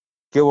think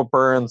Gilbert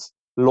Burns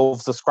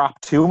loves the scrap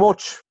too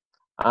much.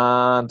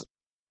 And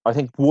I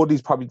think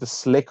Woodley's probably the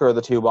slicker of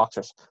the 2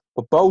 boxers.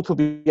 But both will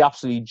be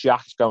absolutely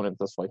jacked going into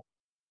this fight.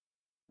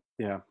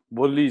 Yeah.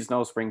 Woodley's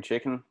no spring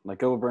chicken. Like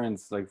Gilbert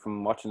Burns, like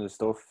from watching his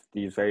stuff,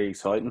 he's very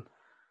exciting.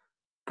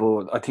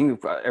 But I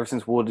think ever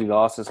since Woodley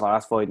lost his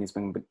last fight and he's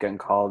been getting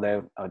called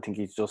out, I think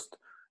he's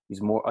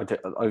more. I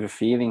have a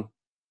feeling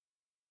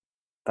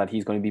that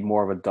he's going to be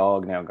more of a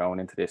dog now going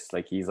into this.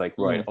 Like he's like,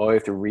 right, I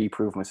have to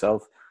reprove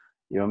myself.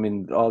 You know what I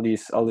mean?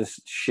 All this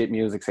shit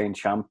music saying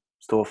champ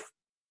stuff.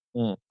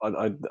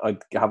 I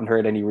haven't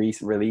heard any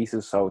recent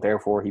releases, so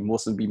therefore he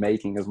mustn't be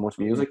making as much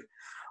music.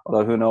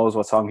 Although who knows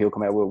what song he'll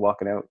come out with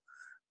walking out.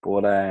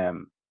 But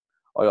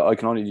I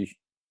can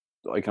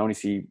only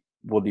see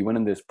Woodley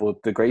winning this.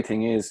 But the great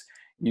thing is,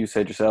 you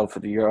said yourself,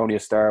 you're only a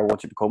star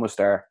once you become a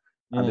star,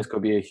 and this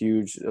could be a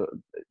huge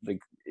like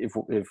if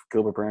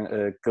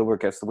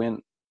Gilbert gets the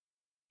win,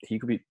 he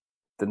could be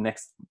the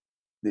next.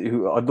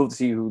 I'd love to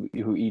see who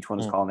each one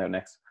is calling out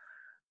next.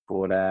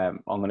 But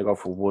I'm going to go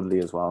for Woodley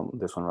as well.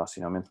 This one, Ross,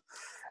 you know what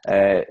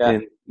I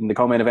mean? In the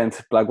co-main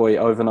event,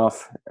 Blagoy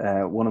Ivanov,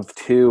 one of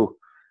 2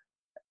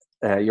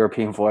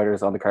 European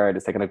fighters on the card,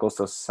 is taking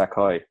Augustus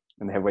Sakai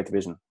in the heavyweight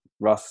division.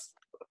 Ross,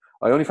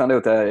 I only found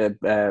out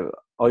that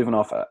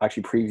Ivanov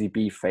actually previously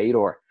beat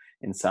Fedor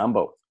in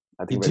Sambo.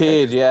 He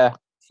did, yeah.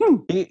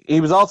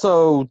 He was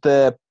also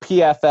the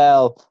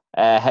PFL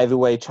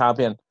heavyweight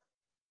champion.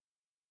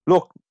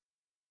 Look,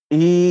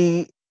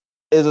 he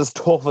is as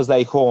tough as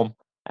they come.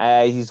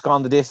 He's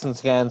gone the distance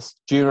against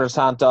Junior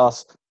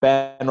Santos,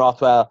 Ben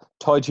Rothwell,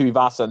 Tai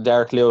Tuivasa, and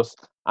Derek Lewis.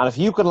 And if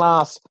you can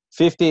last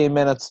 15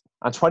 minutes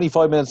and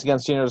 25 minutes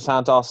against Junior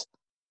Santos,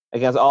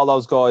 against all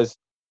those guys,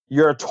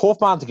 you're a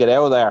tough man to get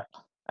out of there.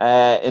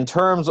 In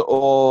terms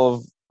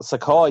of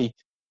Sakai,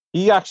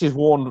 he actually has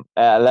won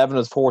 11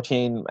 of his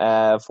 14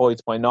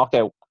 fights by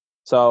knockout.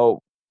 So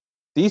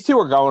these 2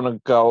 are going to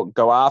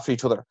go after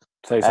each other.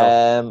 Say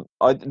so.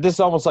 This is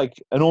almost like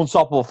an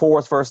unstoppable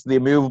force versus the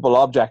immovable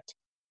object.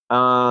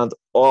 And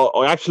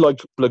I actually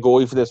like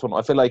Blagoy for this one.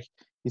 I feel like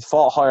he's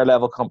fought higher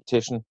level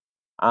competition,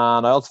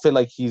 and I also feel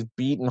like he's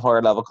beaten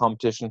higher level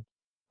competition.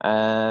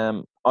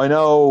 I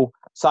know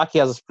Saki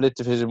has a split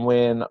division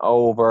win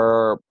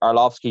over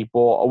Arlovsky, but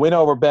a win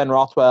over Ben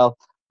Rothwell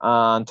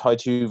and Tai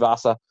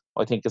Tuivasa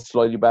I think is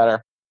slightly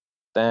better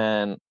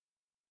than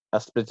a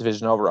split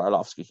division over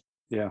Arlovsky.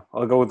 Yeah,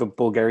 I'll go with the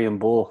Bulgarian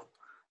Bull,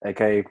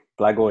 aka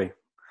Blagoy.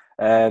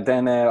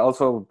 Then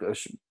also a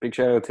big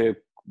shout out to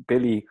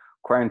Billy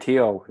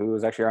Quarantillo, who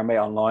is actually our mate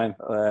online.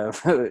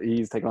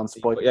 He's taking on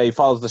Spike. Yeah, he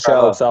follows the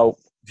show. So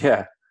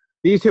yeah,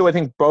 these 2 I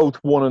think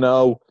both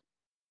 1-0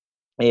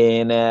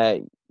 in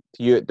their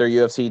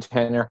UFC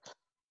tenure.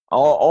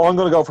 I'm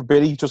going to go for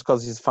Billy just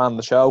because he's a fan of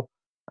the show.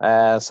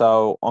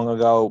 So I'm going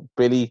to go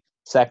Billy,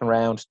 second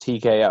round,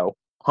 TKO.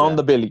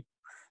 Honda Billy.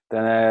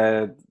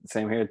 Then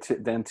same here.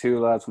 Then 2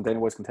 lads from Dana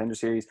White's Contender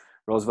Series.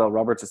 Roosevelt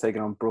Roberts is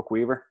taking on Brock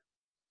Weaver.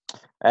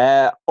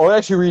 I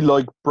actually really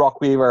like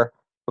Brock Weaver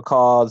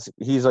because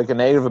he's like a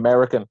Native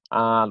American,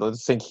 and I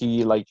just think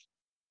he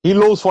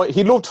loves fight.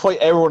 He'd love to fight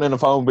everyone in a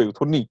phone booth,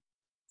 wouldn't he?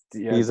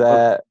 Yeah, he's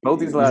both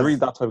these lads. He's really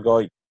that type of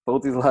guy.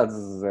 Both these lads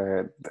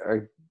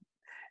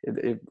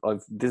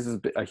this is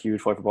a huge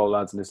fight for both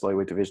lads in this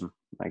lightweight division.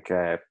 Like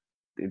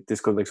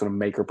this could like sort of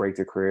make or break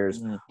their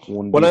careers.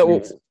 When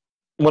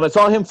I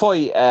saw him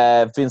fight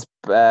Vince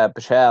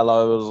Pichel,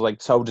 I was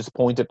like so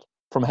disappointed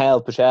from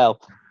hell Pichel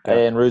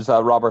in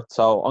Roosevelt Roberts.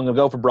 So I'm gonna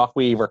go for Brock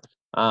Weaver,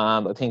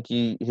 and I think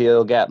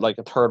he'll get like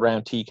a 3rd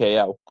round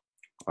TKO.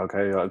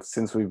 Okay,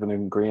 since we've been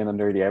agreeing on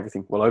nearly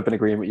everything, well, I've been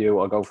agreeing with you.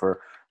 I'll go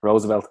for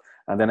Roosevelt.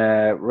 And then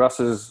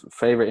Ross's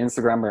favourite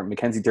Instagrammer,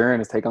 Mackenzie Dern,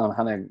 is taking on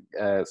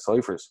Hannah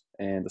Cyphers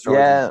in the story.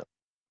 Yeah.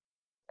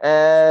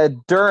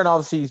 Dern,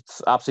 obviously,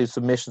 absolute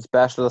submission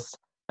specialist.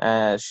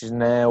 She's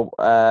now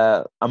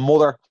a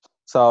mother.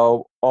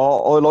 So I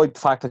like the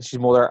fact that she's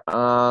a mother,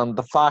 and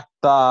the fact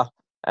that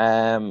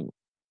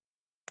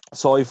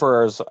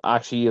Cyphers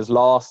actually is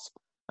lost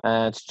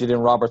to Gillian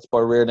Roberts by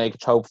rear naked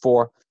choke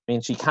 4. I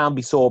mean, she can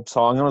be sub.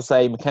 So I'm going to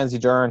say Mackenzie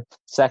Dern,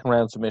 second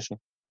round submission.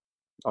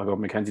 I'll go with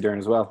Mackenzie Dern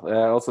as well.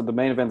 Also, the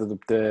main event of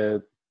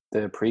the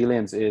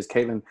prelims is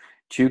Caitlin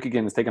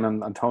Chukagian is taking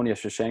on Antonia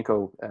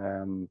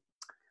Shevchenko,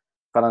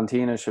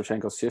 Valentina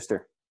Shevchenko's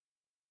sister.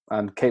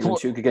 And Caitlin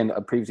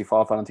Chukagian previously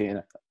fought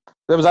Valentina.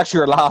 That was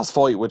actually her last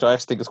fight, which I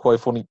actually think is quite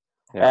funny.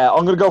 Yeah.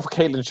 I'm going to go for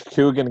Caitlin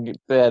Chukagian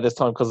this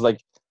time because, like,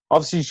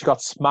 obviously she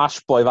got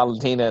smashed by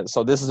Valentina,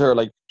 so this is her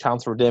like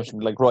chance for redemption.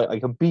 Like, right, I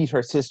can beat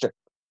her sister.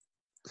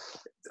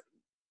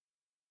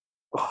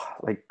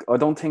 Like, I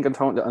don't think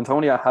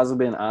Antonia hasn't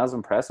been as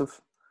impressive.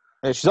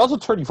 Yeah, she's also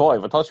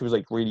 35. I thought she was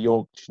like really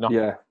young. She's not.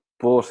 Yeah,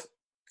 but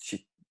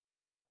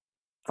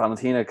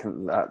Valentina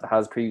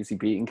has previously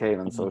beaten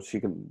Caitlin, so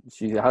she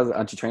has,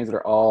 and she trains with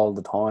her all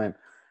the time,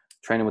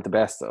 training with the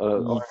best.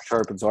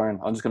 Sharp and Zoran.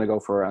 I'm just going to go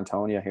for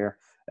Antonia here.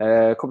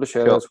 A couple of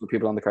shout-outs for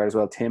people on the card as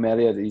well. Tim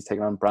Elliott, he's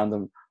taking on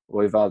Brandon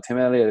Royval. Tim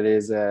Elliott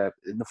is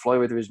in the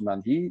flyweight division,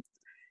 man. He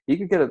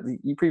could get it.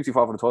 He previously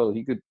fought for the title.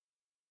 He could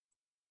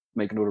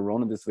make another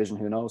run in this division.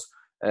 Who knows?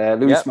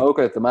 Louis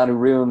Smoker, the man who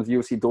ruined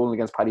UFC Dublin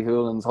against Paddy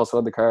Hoolan, is also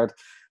on the card.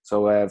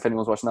 So if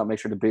anyone's watching that, make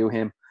sure to boo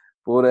him.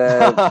 But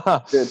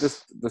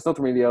there's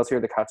nothing really else here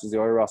that catches the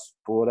eye, Ross.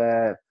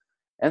 But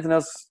anything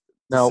else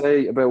to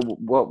say about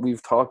what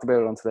we've talked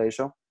about on today's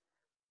show?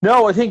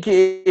 No, I think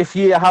if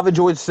you have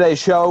enjoyed today's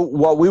show,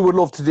 what we would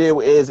love to do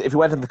is if you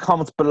went in the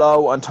comments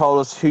below and told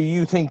us who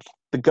you think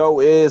the GOAT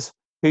is,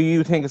 who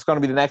you think is going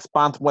to be the next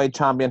bantamweight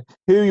champion,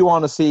 who you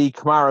want to see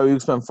Kamaru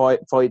Usman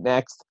fight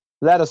next,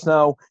 let us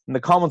know in the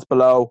comments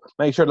below.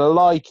 Make sure to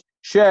like,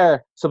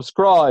 share,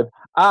 subscribe,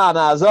 and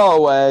as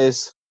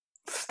always,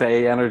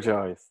 stay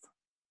energized.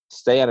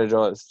 Stay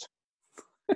energized.